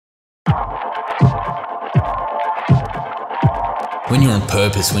When you're on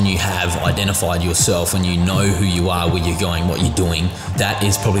purpose, when you have identified yourself, when you know who you are, where you're going, what you're doing, that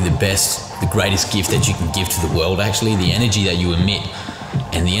is probably the greatest gift that you can give to the world actually. The energy that you emit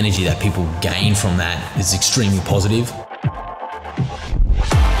and the energy that people gain from that is extremely positive.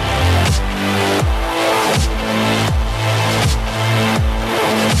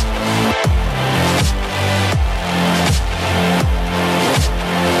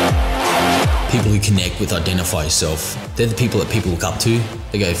 People who connect with Identify Yourself, they're the people that people look up to.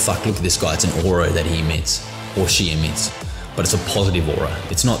 They go, fuck, look at this guy, it's an aura that he emits, or she emits. But it's a positive aura.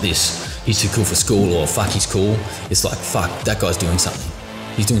 It's not this, he's too cool for school, or fuck, he's cool. It's like, fuck, that guy's doing something.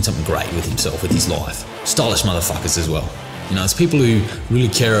 He's doing something great with himself, with his life. Stylish motherfuckers as well. You know, it's people who really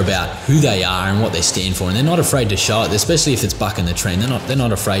care about who they are and what they stand for, and they're not afraid to show it, especially if it's bucking the trend. They're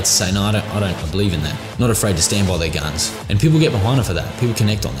not afraid to say, no, I don't believe in that. Not afraid to stand by their guns. And people get behind it for that. People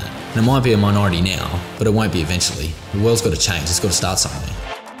connect on that. And it might be a minority now, but it won't be eventually. The world's got to change. It's got to start somewhere.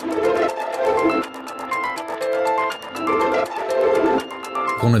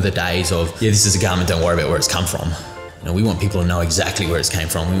 One of the days of, yeah, this is a garment, don't worry about where it's come from. You know, we want people to know exactly where it's came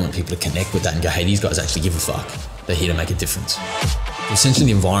from. We want people to connect with that and go, hey, these guys actually give a fuck. They're here to make a difference. Essentially,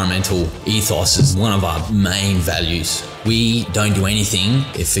 the environmental ethos is one of our main values. We don't do anything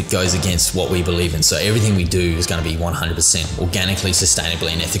if it goes against what we believe in. So everything we do is going to be 100% organically,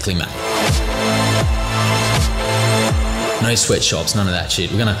 sustainably, and ethically made. No sweatshops, none of that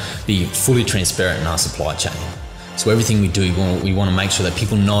shit. We're going to be fully transparent in our supply chain. So everything we do, we want to make sure that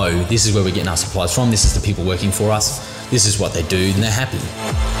people know this is where we're getting our supplies from, this is the people working for us, this is what they do, and they're happy.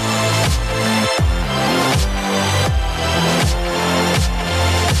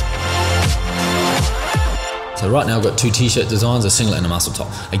 So right now I've got 2 t-shirt designs, a singlet and a muscle top.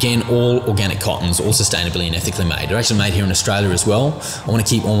 Again, all organic cottons, all sustainably and ethically made. They're actually made here in Australia as well. I want to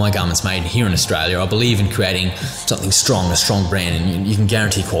keep all my garments made here in Australia. I believe in creating something strong, a strong brand, and you can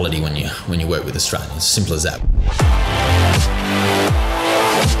guarantee quality when you work with Australians. It's simple as that.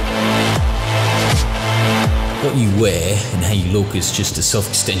 What you wear and how you look is just a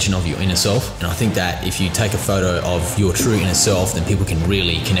self-extension of your inner self. And I think that if you take a photo of your true inner self, then people can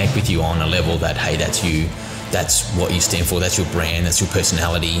really connect with you on a level that, hey, that's you. That's what you stand for, that's your brand, that's your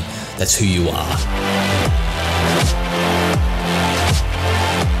personality, that's who you are.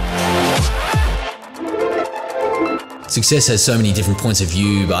 Success has so many different points of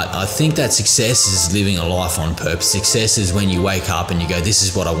view, but I think that success is living a life on purpose. Success is when you wake up and you go, this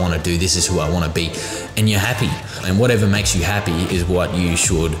is what I want to do, this is who I want to be, and you're happy. And whatever makes you happy is what you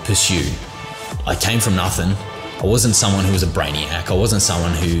should pursue. I came from nothing. I wasn't someone who was a brainiac. I wasn't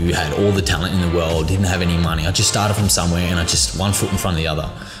someone who had all the talent in the world, didn't have any money. I just started from somewhere and I just one foot in front of the other.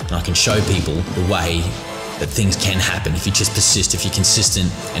 And I can show people the way that things can happen if you just persist, if you're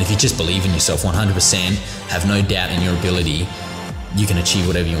consistent, and if you just believe in yourself 100%, have no doubt in your ability, you can achieve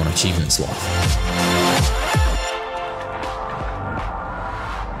whatever you want to achieve in this life.